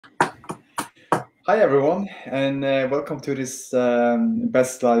Hi everyone, and welcome to this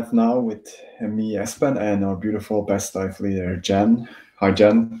Best Life Now with me, Espen, and our beautiful Best Life leader, Jen. Hi,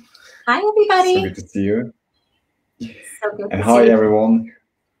 Jen. Hi, So everybody. good to see you. So good And to see hi you. everyone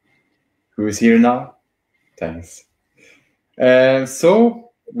who is here now. Thanks.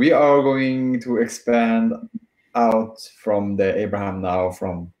 So we are going to expand out from the Abraham Now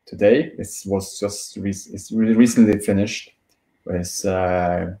from today. It's really recently finished.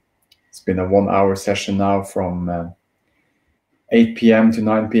 It's been a 1 hour session now from 8 p.m. to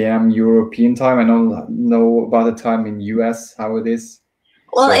 9 p.m. European time. I don't know about the time in US, how it is.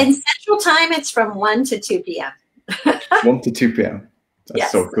 Well, in So Central Time, it's from 1 to 2 p.m. 1 to 2 p.m. That's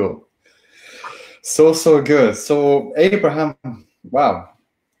Yes. so cool. So good. So Abraham, wow.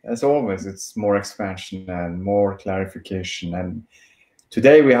 As always, it's more expansion and more clarification. And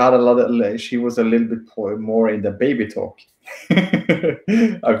today we had a lot of, she was a little bit more in the baby talk.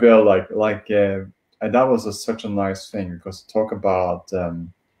 I feel and that was such a nice thing because talk about, the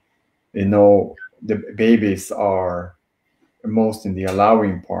babies are most in the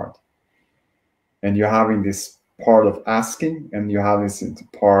allowing part, and you're having this part of asking, and you have this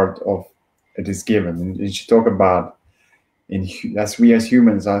part of it is given. And you should talk about as we as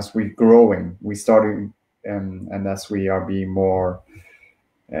humans, as we're growing, we starting, and as we are being more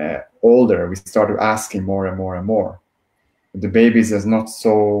older, we start asking more and more and more. The babies is not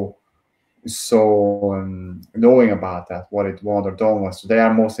so knowing about that, what it want or don't want. So they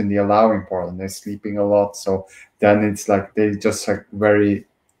are most in the allowing part, and they're sleeping a lot. So then it's like they just like very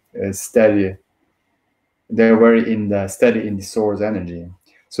steady. They're very in the steady in the source energy.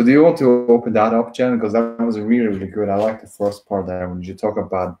 So do you want to open that up, Jen? Because that was really good. I like the first part there when you talk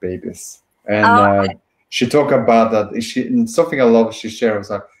about babies, and Oh, she talk about that. And something I love. She shares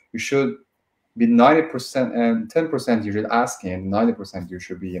like you should be 90% and 10% you should ask, and 90% you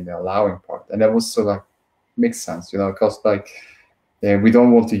should be in the allowing part. And that was so like makes sense, because like we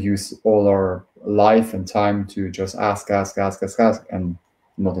don't want to use all our life and time to just ask, and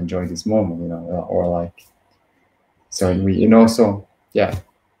not enjoy this moment, or like so so yeah.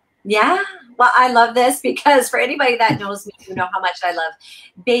 yeah. Well, I love this because for anybody that knows me, you know how much I love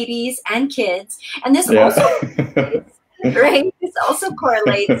babies and kids. And this Yeah. also correlates, right? This also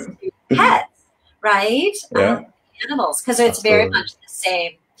correlates to pets, right? Yeah, Animals, because it's very absolutely. much the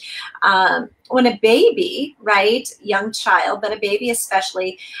same. When a baby, right, young child, but a baby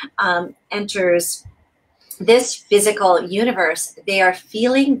especially, enters this physical universe, they are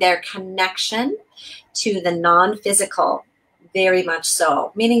feeling their connection to the non-physical very much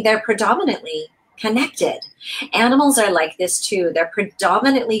so, meaning they're predominantly connected. Animals are like this too. They're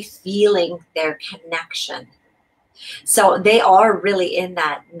predominantly feeling their connection. So they are really in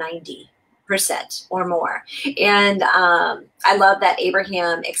that 90% or more. And I love that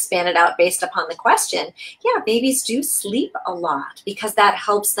Abraham expanded out based upon the question. Yeah, babies do sleep a lot because that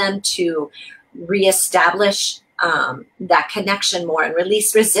helps them to reestablish that connection more and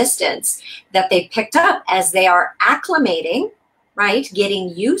release resistance that they picked up as they are acclimating, right? Getting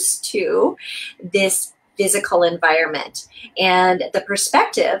used to this physical environment and the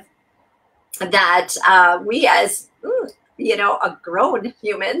perspective that we as a grown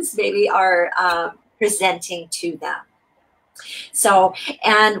humans maybe are presenting to them. So,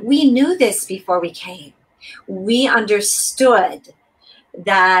 and we knew this before we came. We understood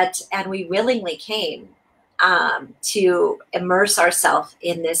that, and we willingly came to immerse ourselves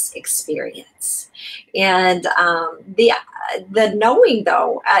in this experience. And the knowing,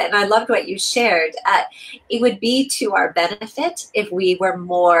 though, and I loved what you shared. It would be to our benefit if we were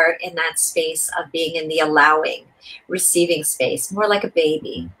more in that space of being in the allowing, receiving space, more like a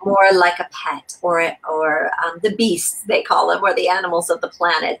baby, more like a pet, or the beasts they call them, or the animals of the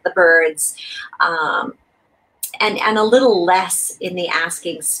planet, the birds. And a little less in the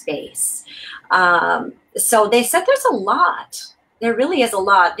asking space. So they said there's a lot. There really is a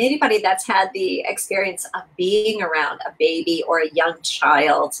lot. Anybody that's had the experience of being around a baby or a young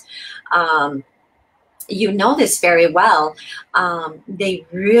child, you know this very well. They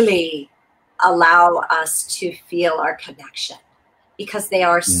really allow us to feel our connection because they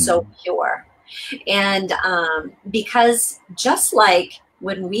are so Mm. pure. And because just like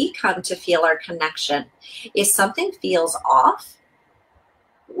when we come to feel our connection, if something feels off,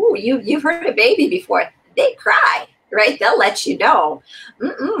 ooh, you've heard a baby before, they cry, right? They'll let you know.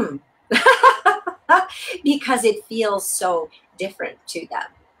 Mm-mm. Because it feels so different to them,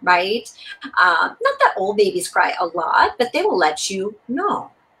 right? Not that old babies cry a lot, but they will let you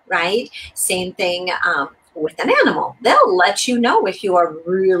know, right? Same thing with an animal. They'll let you know if you are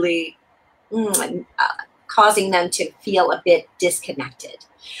really causing them to feel a bit disconnected.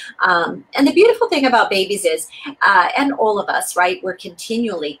 And the beautiful thing about babies is, and all of us, right, we're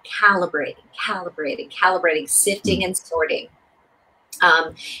continually calibrating, sifting and sorting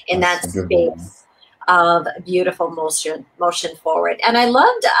in That's that a good one. space of beautiful motion forward. And I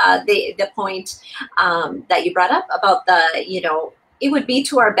loved the point that you brought up about it would be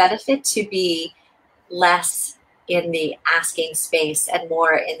to our benefit to be less in the asking space and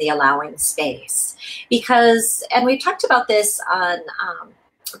more in the allowing space. Because, and we talked about this on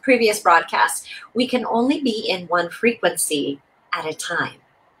previous broadcasts, we can only be in one frequency at a time,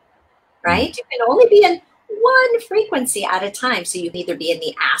 right? You can only be in one frequency at a time. So you can either be in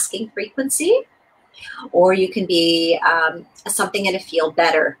the asking frequency, or you can be something in a feel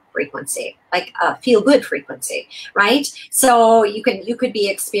better frequency, like a feel good frequency, right? So you could be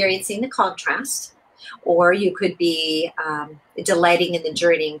experiencing the contrast, or you could be delighting in the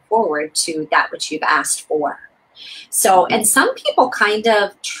journeying forward to that which you've asked for. So, and some people kind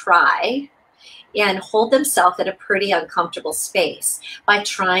of try and hold themselves at a pretty uncomfortable space by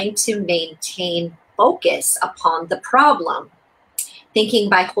trying to maintain focus upon the problem, thinking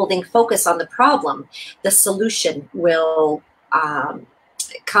by holding focus on the problem, the solution will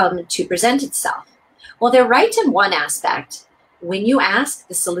come to present itself. Well, they're right in one aspect. When you ask,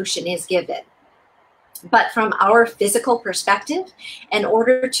 the solution is given. But from our physical perspective, in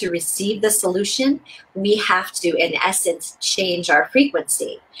order to receive the solution, we have to, in essence, change our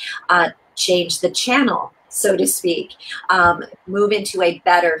frequency, change the channel, so to speak, move into a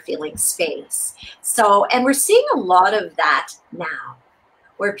better feeling space. So, and we're seeing a lot of that now,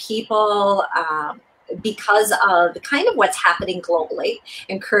 where people, because of kind of what's happening globally,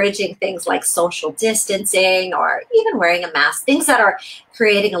 encouraging things like social distancing or even wearing a mask, things that are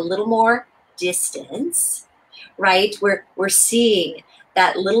creating a little more distance, right? We're seeing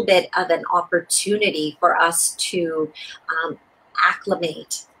that little bit of an opportunity for us to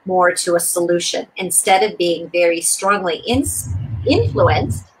acclimate more to a solution instead of being very strongly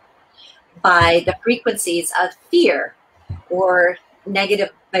influenced by the frequencies of fear or negative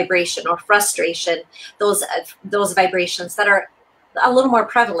vibration or frustration, those vibrations that are a little more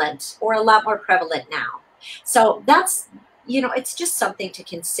prevalent or a lot more prevalent now. So that's, it's just something to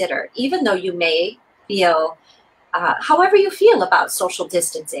consider, even though you may feel however you feel about social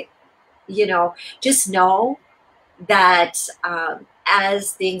distancing. Just know that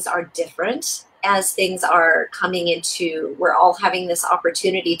as things are different, as things are coming into, we're all having this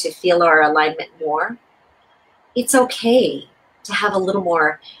opportunity to feel our alignment more. It's okay to have a little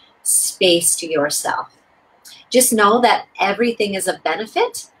more space to yourself. Just know that everything is a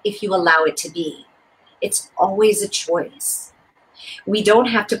benefit if you allow it to be. It's always a choice. We don't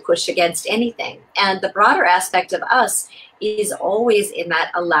have to push against anything. And the broader aspect of us is always in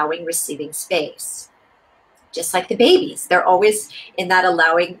that allowing, receiving space. Just like the babies, they're always in that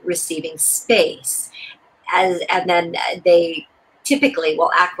allowing, receiving space. And then they typically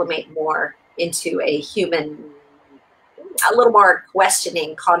will acclimate more into a human, a little more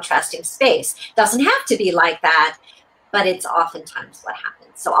questioning, contrasting space. Doesn't have to be like that, but it's oftentimes what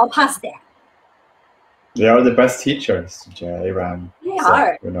happens. So I'll pause there. They are the best teachers, Iran. They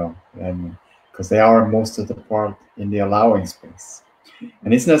are. And because they are most of the part in the allowing space.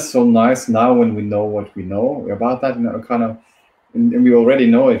 And isn't that so nice now when we know what we know about that, kind of, and we already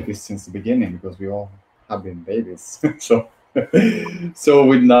know it since the beginning because we all have been babies. so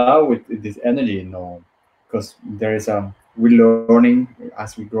with this energy, because there is we're learning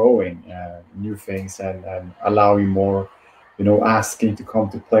as we're growing new things and allowing more, asking to come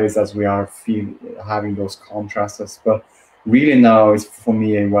to place as we are having those contrasts. But really now it's for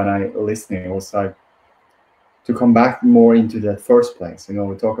me, and when I listening, it was like to come back more into that first place.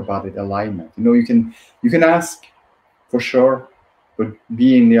 We talk about it, alignment. You can ask for sure, but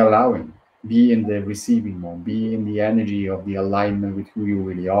be in the allowing, be in the receiving mode, be in the energy of the alignment with who you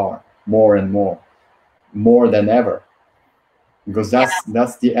really are, more and more than ever, because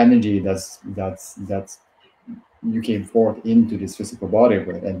that's the energy that's you came forth into this physical body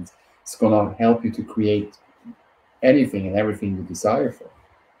with, and it's gonna help you to create anything and everything you desire for.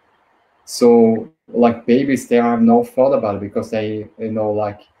 So like babies, they have no thought about it because they,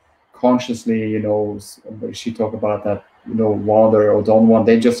 like consciously, she talk about that, wonder or don't want,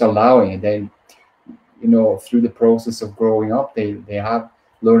 they just allowing it. They, through the process of growing up, they have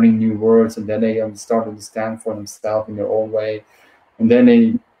learning new words, and then they start to understand for themselves in their own way. And then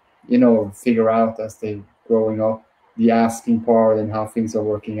they, figure out as they growing up, the asking part and how things are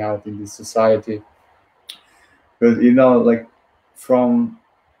working out in this society. But, like from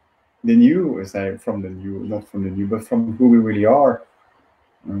the new, not from the new, but from who we really are,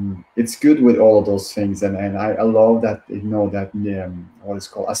 It's good with all of those things, and I love that, that what is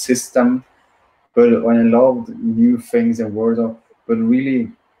called a system. But when I love new things and words of, but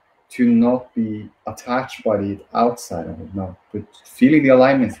really to not be attached by the outside of it, no, but feeling the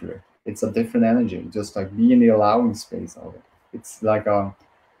alignment through it. It's a different energy, just like be in the allowing space of it. It's like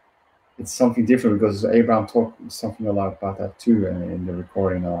it's something different, because Abraham talked something a lot about that too in the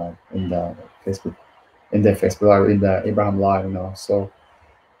recording, Facebook, in the Facebook Live, in the Abraham Live, So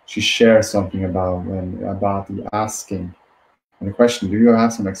she shares something about the asking and the question. Do you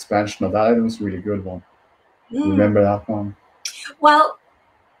have some expansion of that? It was a really good one. Remember that one? Well,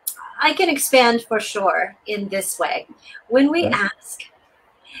 I can expand for sure in this way. When we ask,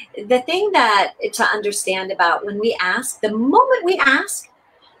 the thing that to understand about when we ask, the moment we ask,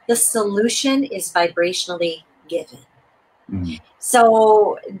 the solution is vibrationally given.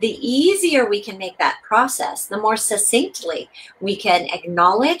 So the easier we can make that process, the more succinctly we can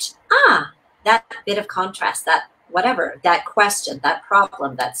acknowledge, that bit of contrast, that whatever, that question, that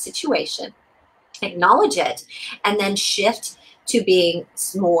problem, that situation, acknowledge it, and then shift to being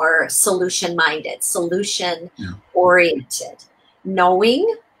more solution-minded, solution-oriented,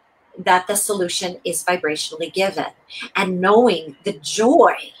 knowing that the solution is vibrationally given, and knowing the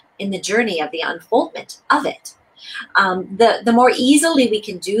joy in the journey of the unfoldment of it. The more easily we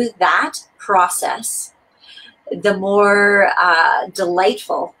can do that process, the more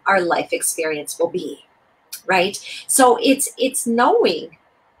delightful our life experience will be, right? So it's knowing,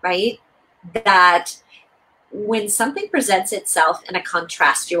 right, that when something presents itself in a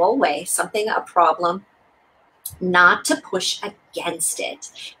contrastual way, a problem, not to push against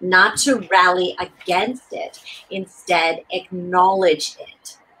it, not to rally against it, instead acknowledge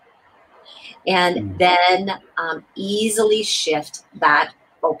it. And then easily shift that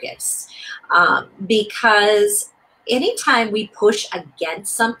focus. Because anytime we push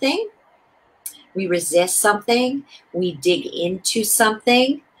against something, we resist something, we dig into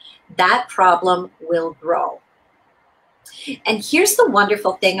something, that problem will grow. And here's the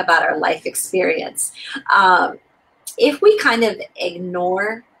wonderful thing about our life experience. If we kind of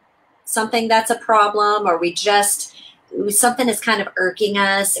ignore something that's a problem, or something is kind of irking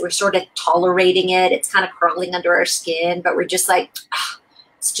us, we're sort of tolerating it, it's kind of crawling under our skin, but we're just like,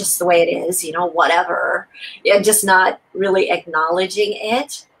 it's just the way it is, whatever. Just not really acknowledging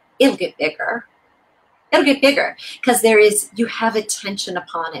it, it'll get bigger. It'll get bigger because you have attention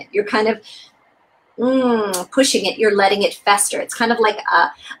upon it. You're kind of pushing it, you're letting it fester. It's kind of like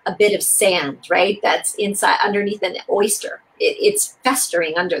a bit of sand, right? That's underneath an oyster. It's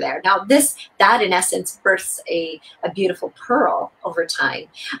festering under there. Now that in essence births a beautiful pearl over time,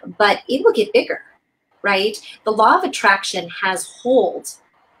 but it will get bigger, right? The law of attraction has hold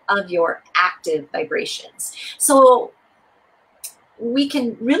of your active vibrations. So we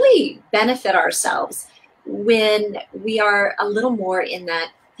can really benefit ourselves when we are a little more in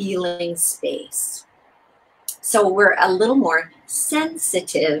that feeling space. So we're a little more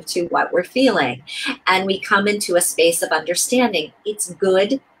sensitive to what we're feeling, and we come into a space of understanding. It's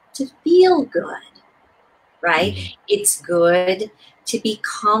good to feel good, right? It's good to be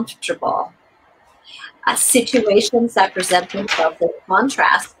comfortable. Situations that present themselves in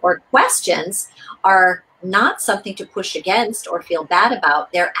contrast or questions are not something to push against or feel bad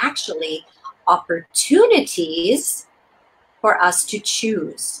about. They're actually opportunities for us to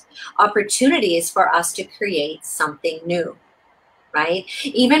choose, opportunities for us to create something new, right?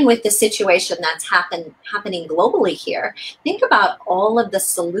 Even with the situation that's happening globally here, think about all of the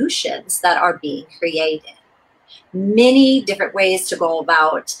solutions that are being created. Many different ways to go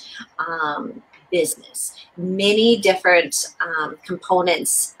about business, many different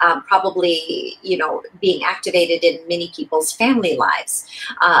components probably, being activated in many people's family lives,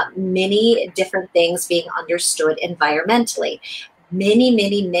 many different things being understood environmentally, many,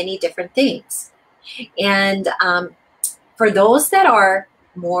 many, many different things. And for those that are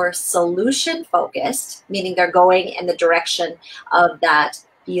more solution focused, meaning they're going in the direction of that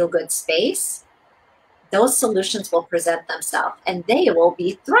feel good space, those solutions will present themselves and they will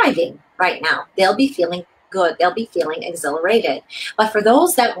be thriving right now. They'll be feeling good. They'll be feeling exhilarated. But for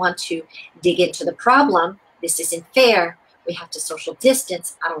those that want to dig into the problem, this isn't fair. We have to social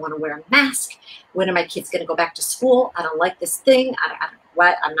distance. I don't want to wear a mask. When are my kids going to go back to school? I don't like this thing.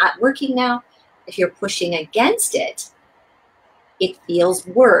 I'm not working now. If you're pushing against it, it feels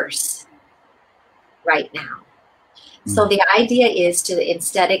worse right now. So the idea is to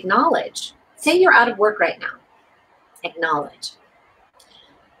instead acknowledge. Say you're out of work right now. Acknowledge.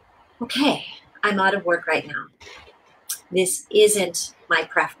 Okay, I'm out of work right now. This isn't my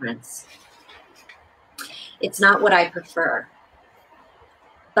preference. It's not what I prefer.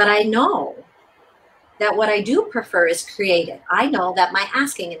 But I know that what I do prefer is creative. I know that my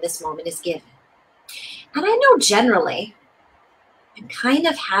asking in this moment is given. And I know generally I kind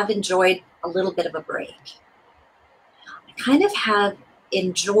of have enjoyed a little bit of a break. I kind of have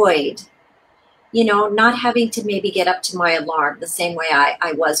enjoyed, not having to maybe get up to my alarm the same way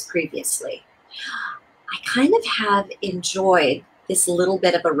I was previously. I kind of have enjoyed this little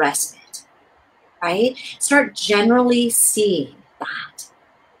bit of a respite, right? Start generally seeing that.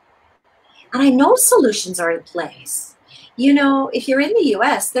 And I know solutions are in place. If you're in the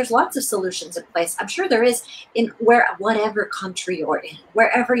US, there's lots of solutions in place. I'm sure there is in whatever country you're in,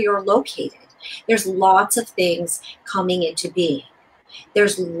 wherever you're located. There's lots of things coming into being.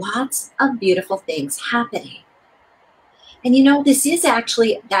 There's lots of beautiful things happening. And this is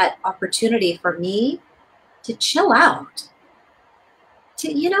actually that opportunity for me to chill out.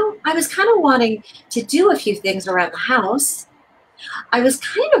 I was kind of wanting to do a few things around the house. I was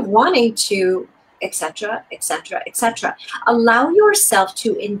kind of wanting to, etc., etc., etc. Allow yourself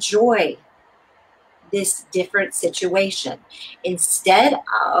to enjoy this different situation instead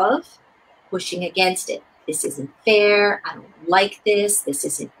of pushing against it. This isn't fair. I don't like this. This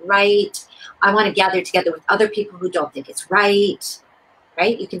isn't right. I want to gather together with other people who don't think it's right.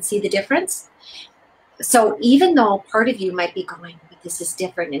 Right? You can see the difference. So even though part of you might be going, but this is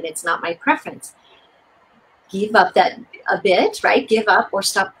different and it's not my preference, give up that a bit, right? Give up or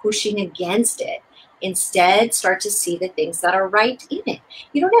stop pushing against it. Instead, start to see the things that are right in it.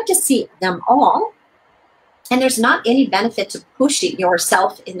 You don't have to see them all. And there's not any benefit to pushing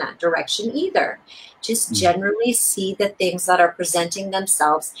yourself in that direction either. Just generally see the things that are presenting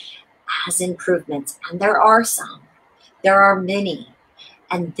themselves as improvements. And there are some. There are many.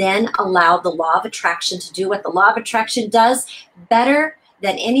 And then allow the law of attraction to do what the law of attraction does better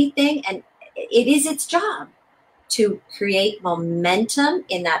than anything. And it is its job to create momentum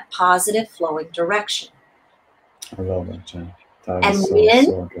in that positive flowing direction. I love that, Jen. That and is when,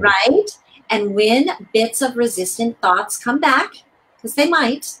 so good. right? And when bits of resistant thoughts come back, because they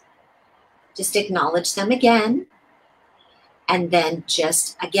might, just acknowledge them again. And then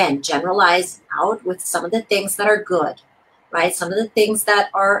just, again, generalize out with some of the things that are good, right? Some of the things that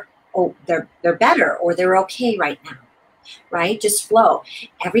are, they're better or they're okay right now, right? Just flow.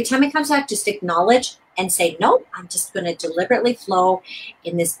 Every time it comes back, just acknowledge and say, nope, I'm just going to deliberately flow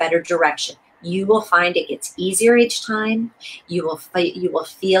in this better direction. You will find it gets easier each time. You will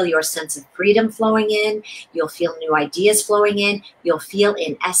feel your sense of freedom flowing in. You'll feel new ideas flowing in. You'll feel,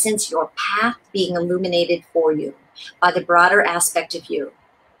 in essence, your path being illuminated for you by the broader aspect of you.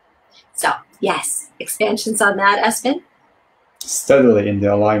 So, yes, expansions on that, Espen? Steadily in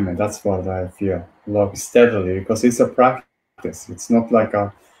the alignment, that's what I feel. Love steadily, because it's a practice. It's not like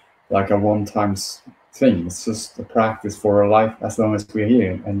a one-time thing. It's just a practice for our life as long as we're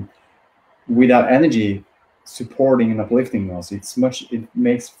here. And with that energy supporting and uplifting us, it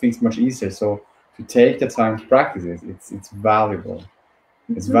makes things much easier. So to take the time to practice it, it's valuable.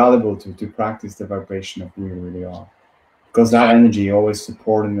 It's valuable to practice the vibration of who you really are, because that energy always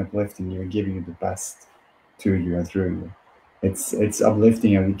supporting and uplifting you and giving you the best to you and through you. It's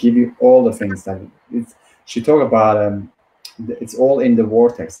uplifting and we give you all the things that she talked about. It's all in the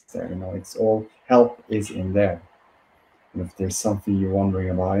vortex there. It's all help is in there. And if there's something you're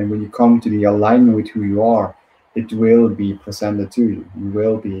wondering about, and when you come to the alignment with who you are, it will be presented to you. You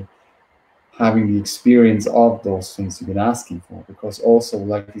will be having the experience of those things you've been asking for. Because also,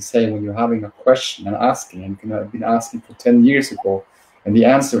 like you say, when you're having a question and asking, and you can have been asking for 10 years ago, and the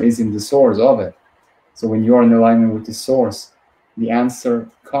answer is in the source of it. So when you're in alignment with the source, the answer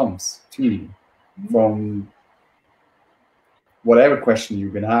comes to you from whatever question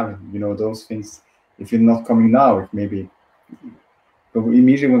you've been having. Those things, if you're not coming now, it may be. But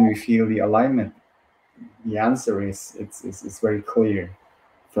immediately when we feel the alignment, the answer is it's very clear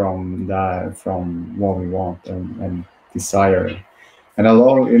from what we want and desire. And I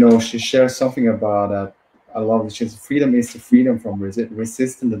love, she shares something about that. I love that. She says, freedom is the freedom from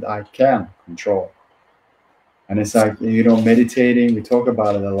resistance that I can control. And it's like, meditating, we talk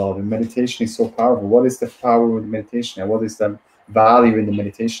about it a lot. And meditation is so powerful. What is the power of meditation? And what is the value in the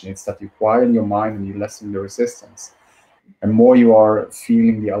meditation? It's that you quieten your mind and you lessen the resistance. And more you are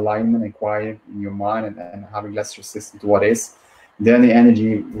feeling the alignment and quiet in your mind and having less resistance to what is, then the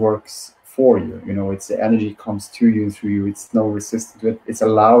energy works for you. It's the energy comes to you and through you. It's no resistance to it. It's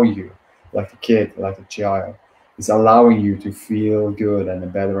allowing you, like a kid, like a child. It's allowing you to feel good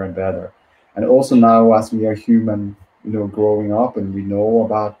and better and better. And also now, as we are human, growing up, and we know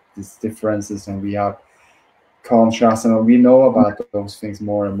about these differences, and we have contrast, and we know about those things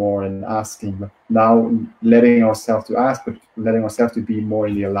more and more, and asking, but now letting ourselves to ask, but letting ourselves to be more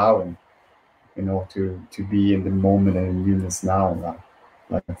in the allowing, to be in the moment and in newness now,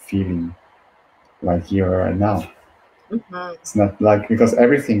 like feeling like here right now. Mm-hmm. It's not like, because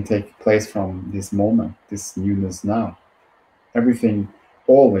everything takes place from this moment, this newness now. Everything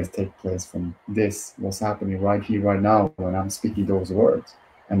always takes place from this, what's happening right here, right now, when I'm speaking those words,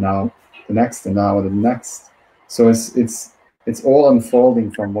 and now the next, and now the next. So it's all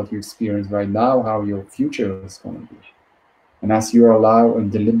unfolding from what you experience right now, how your future is going to be. And as you allow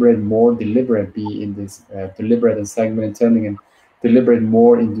and more deliberate, be in this deliberate and segment intending, and deliberate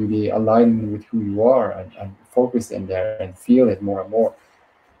more into the alignment with who you are, and focus in there and feel it more and more,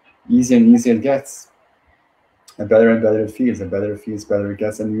 easier and easier it gets, and better it feels, and better it feels, better it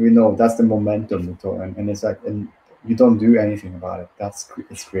gets. And that's the momentum, and it's like, and you don't do anything about it.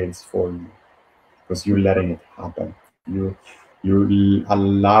 It's created for you, because you're letting it happen. You're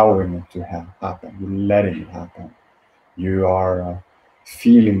allowing it to happen. You're letting it happen. You are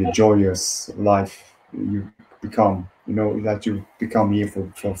feeling the joyous life you become. That you become here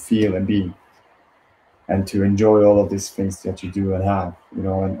for feel and be, and to enjoy all of these things that you do and have.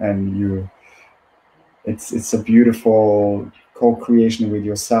 And you, it's a beautiful co-creation with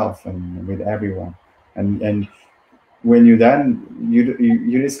yourself and with everyone. And when you then you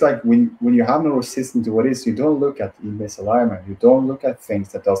it's like, when you have no resistance to what is, you don't look at misalignment, you don't look at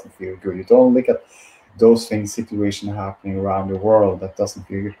things that doesn't feel good, you don't look at those things, situation happening around the world that doesn't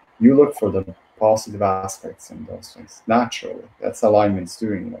feel good. You look for the positive aspects in those things naturally. That's alignment's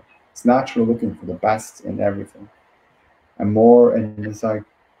doing. It's natural, looking for the best in everything and more. And it's like,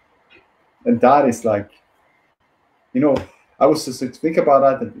 and that is like, you know I was just think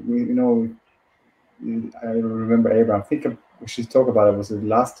about that I remember Abraham. We should talk about it. Was it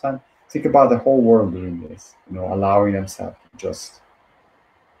last time? Think about the whole world doing this. Allowing themselves just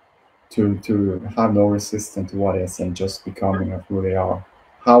to have no resistance to what is, and just becoming of who they are.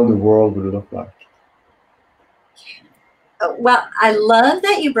 How the world would look like. Well, I love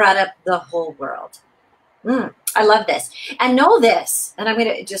that you brought up the whole world. I love this. And know this, and I'm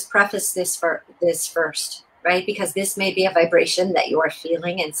going to just preface this first, right? Because this may be a vibration that you are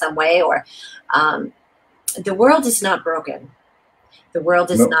feeling in some way, or the world is not broken. The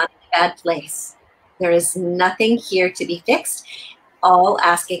world is not a bad place. There is nothing here to be fixed. All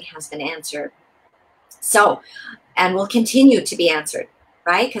asking has been answered. So, and will continue to be answered,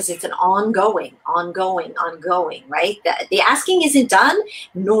 right? Because it's an ongoing, right? The asking isn't done,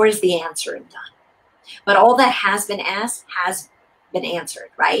 nor is the answering done. But all that has been asked has been answered,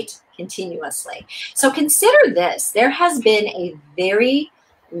 right? Continuously. So consider this. There has been a very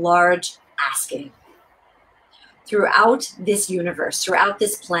large asking throughout this universe, throughout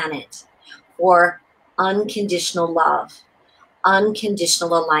this planet, for unconditional love,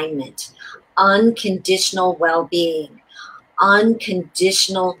 unconditional alignment, unconditional well-being,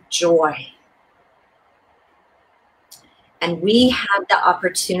 unconditional joy. And we have the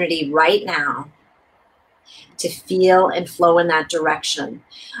opportunity right now to feel and flow in that direction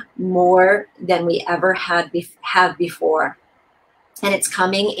more than we ever have before. And it's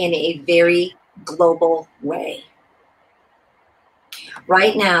coming in a very global way.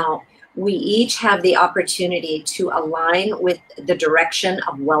 Right now, we each have the opportunity to align with the direction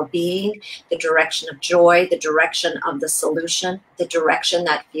of well-being, the direction of joy, the direction of the solution, the direction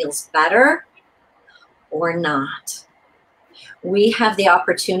that feels better or not. We have the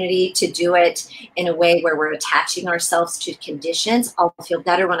opportunity to do it in a way where we're attaching ourselves to conditions. I'll feel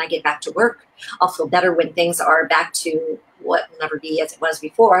better when I get back to work. I'll feel better when things are back to what will never be as it was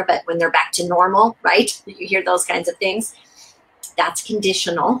before, but when they're back to normal, right? You hear those kinds of things. That's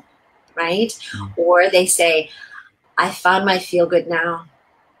conditional, right? Or they say, I found my feel good now.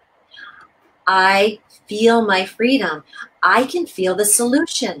 I feel my freedom. I can feel the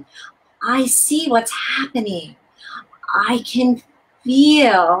solution. I see what's happening. I can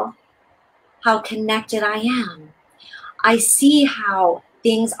feel how connected I am. I see how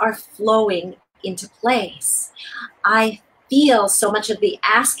things are flowing into place. I feel so much of the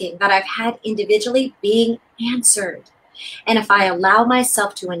asking that I've had individually being answered. And if I allow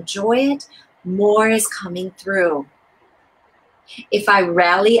myself to enjoy it, more is coming through. If I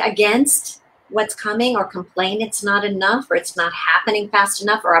rally against what's coming or complain it's not enough, or it's not happening fast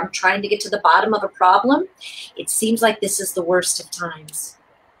enough, or I'm trying to get to the bottom of a problem, it seems like this is the worst of times.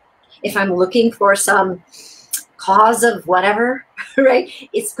 If I'm looking for some cause of whatever, right,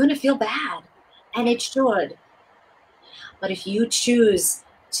 it's going to feel bad, and it should. But if you choose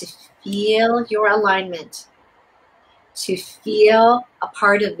to feel your alignment, to feel a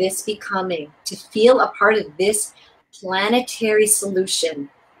part of this becoming, to feel a part of this planetary solution,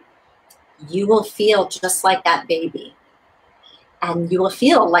 you will feel just like that baby. And you will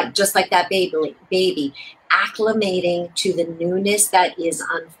feel like just like that baby acclimating to the newness that is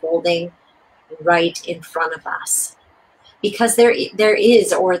unfolding right in front of us. Because there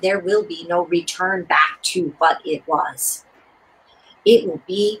is, or there will be, no return back to what it was. It will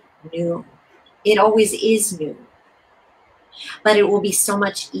be new. It always is new. But it will be so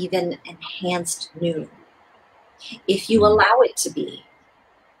much even enhanced new if you allow it to be.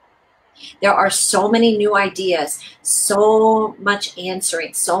 There are so many new ideas, so much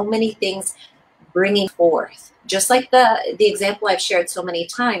answering, so many things bringing forth. Just like the example I've shared so many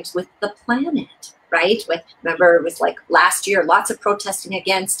times with the planet, right? Remember, it was like last year, lots of protesting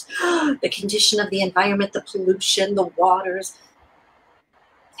against the condition of the environment, the pollution, the waters.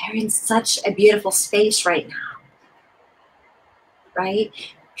 They're in such a beautiful space right now, right?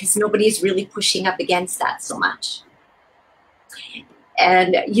 Because nobody's really pushing up against that so much.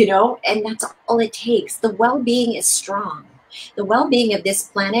 And, and that's all it takes. The well-being is strong. The well-being of this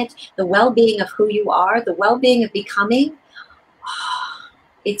planet, the well-being of who you are, the well-being of becoming,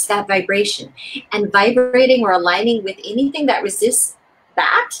 it's that vibration. And vibrating or aligning with anything that resists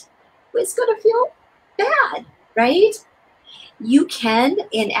that is going to feel bad, right? You can,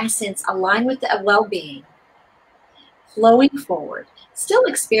 in essence, align with the well-being, flowing forward, still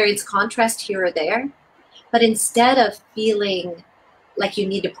experience contrast here or there, but instead of feeling like you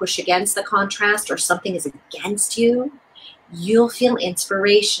need to push against the contrast or something is against you, you'll feel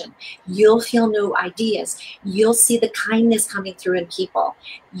inspiration. You'll feel new ideas. You'll see the kindness coming through in people.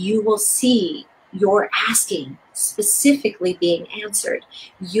 You will see your asking specifically being answered.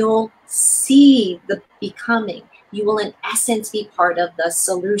 You'll see the becoming. You will, in essence, be part of the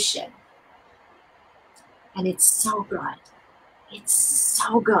solution. And it's so good. It's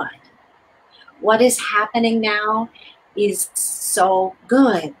so good. What is happening now is so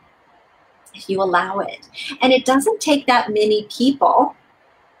good if you allow it. And it doesn't take that many people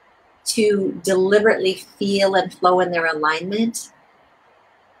to deliberately feel and flow in their alignment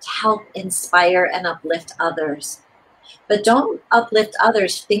to help inspire and uplift others. But don't uplift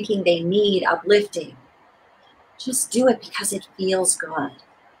others thinking they need uplifting. Just do it because it feels good.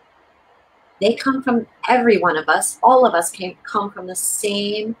 They come from every one of us. All of us can come from the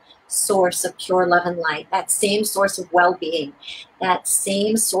same source of pure love and light, that same source of well-being, that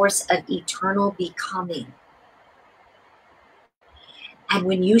same source of eternal becoming. And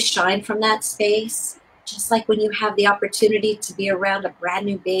when you shine from that space, just like when you have the opportunity to be around a brand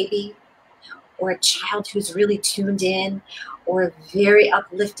new baby or a child who's really tuned in or a very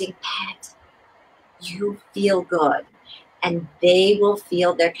uplifting pet, you feel good and they will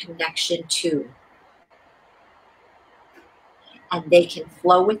feel their connection too. And they can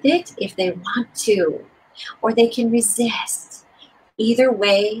flow with it if they want to, or they can resist. Either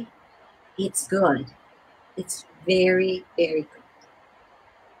way, it's good. It's very, very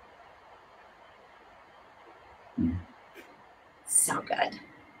good. So good.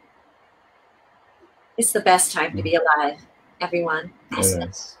 It's the best time to be alive, everyone. It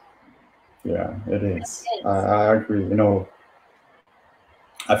is. Yeah, it is. I agree.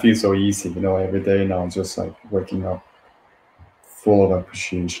 I feel so easy, every day now, just like waking up full of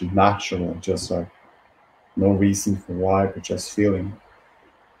appreciation, natural, just like no reason for why, but just feeling.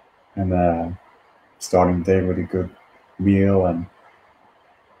 And starting the day with a good meal and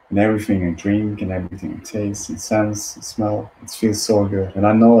everything I drink and everything I taste and sense and smell. It feels so good. And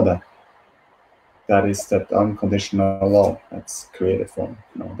I know that is that unconditional love that's created from,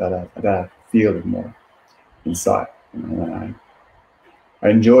 that I feel it more inside. And I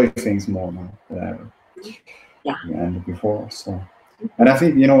enjoy things more now than ever. Yeah. And before. So, and I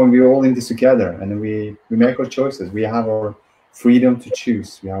think, we're all in this together and we make our choices. We have our freedom to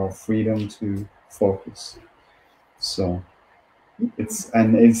choose. We have our freedom to focus. So it's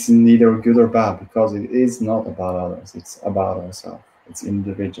neither good or bad because it is not about others. It's about ourselves. It's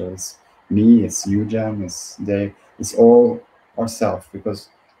individual. It's me. It's you, Jen. It's Dave. It's all ourselves. Because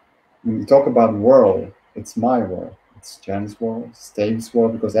when we talk about world, it's my world. It's Jen's world. It's Dave's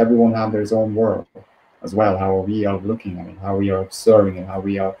world. Because everyone has their own world as well. How we are looking at it, how we are observing it, how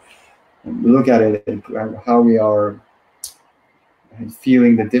we are look at it, how we are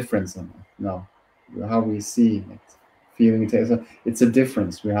feeling the difference in it. How we see it. Feeling it. It's a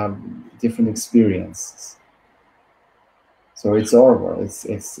difference. We have different experiences. So it's our world.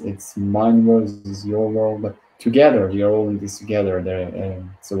 It's my world. It's your world. But together, we are all in this together.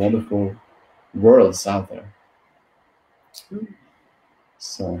 It's a wonderful world out there.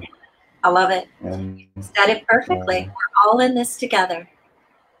 So I love it. And You said it perfectly. We're all in this together.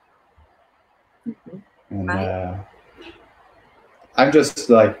 and Right? I'm just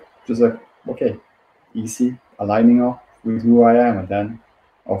like okay, easy, aligning up with who I am, and then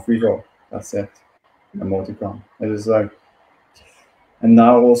off we go. That's it. And more to come. It is like, and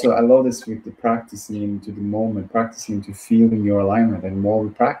now also I love this with the practicing into the moment, practicing to feeling your alignment, and more we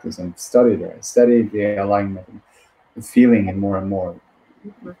practice and study the alignment, and the feeling it more and more.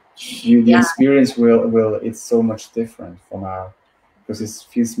 The Yeah. experience will it's so much different from our, because it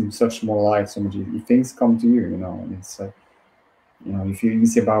feels such more light, so much easy. Things come to you, and it's like, you feel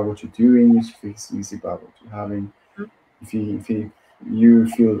easy about what you're doing, you feel easy about what you're having. If you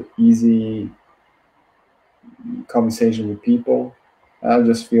feel easy conversation with people, I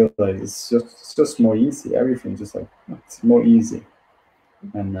just feel like it's just more easy. Everything just like it's more easy,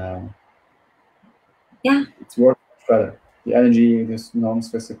 and Yeah. it's work better. The energy, this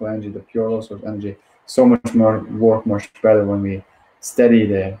non-physical energy, the pure loss of energy, so much more work much better when we're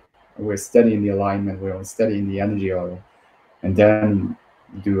steadying the alignment, we're steadying the energy of it, and then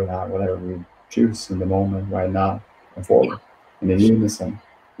do whatever we choose in the moment right now and forward in the unison,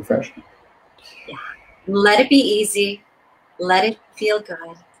 refreshment. Yeah. Let it be easy. Let it feel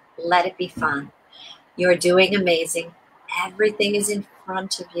good. Let it be fun. You're doing amazing. Everything is in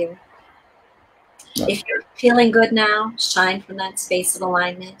front of you. Yeah. If you're feeling good now, shine from that space of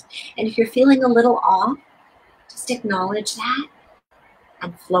alignment. And if you're feeling a little off, just acknowledge that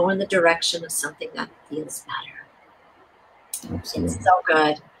and flow in the direction of something that feels better. Absolutely. It's so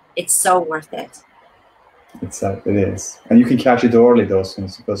good. It's so worth it. It is, and you can catch it early, those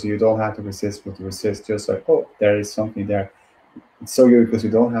things, because you don't have to resist what you resist. Just like, oh, there is something there. It's so good because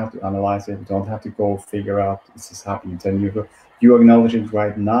you don't have to analyze it. You don't have to go figure out this is happening. Then you acknowledge it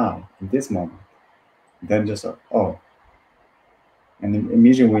right now in this moment. Then just like, oh, and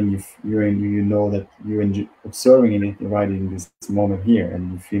immediately when you know that you're observing it right in this moment here,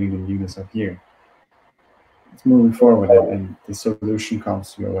 and you're feeling the newness of here. It's moving forward, and the solution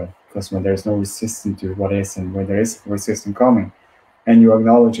comes your way. Because when there's no resistance to what is, and when there is resistance coming, and you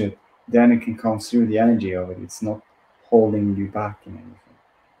acknowledge it, then it can come through the energy of it. It's not holding you back in anything.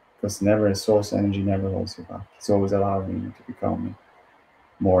 Because never a source energy never holds you back. It's always allowing you to become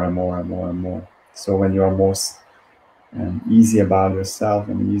more and more and more and more. So when you are most easy about yourself,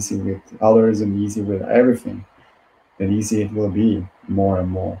 and easy with others, and easy with everything, then easy it will be more and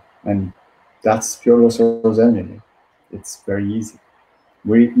more. And that's pure source energy. It's very easy.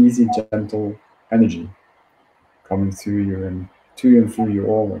 Very easy, gentle energy coming through you and to you and through you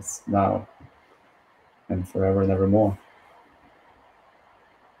always, now and forever and evermore.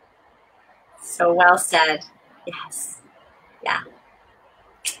 So well said. Yes. Yeah.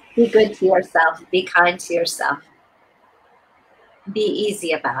 Be good to yourself. Be kind to yourself. Be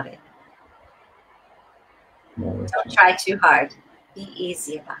easy about it. Don't try too hard. Be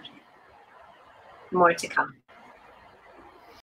easy about it. More to come.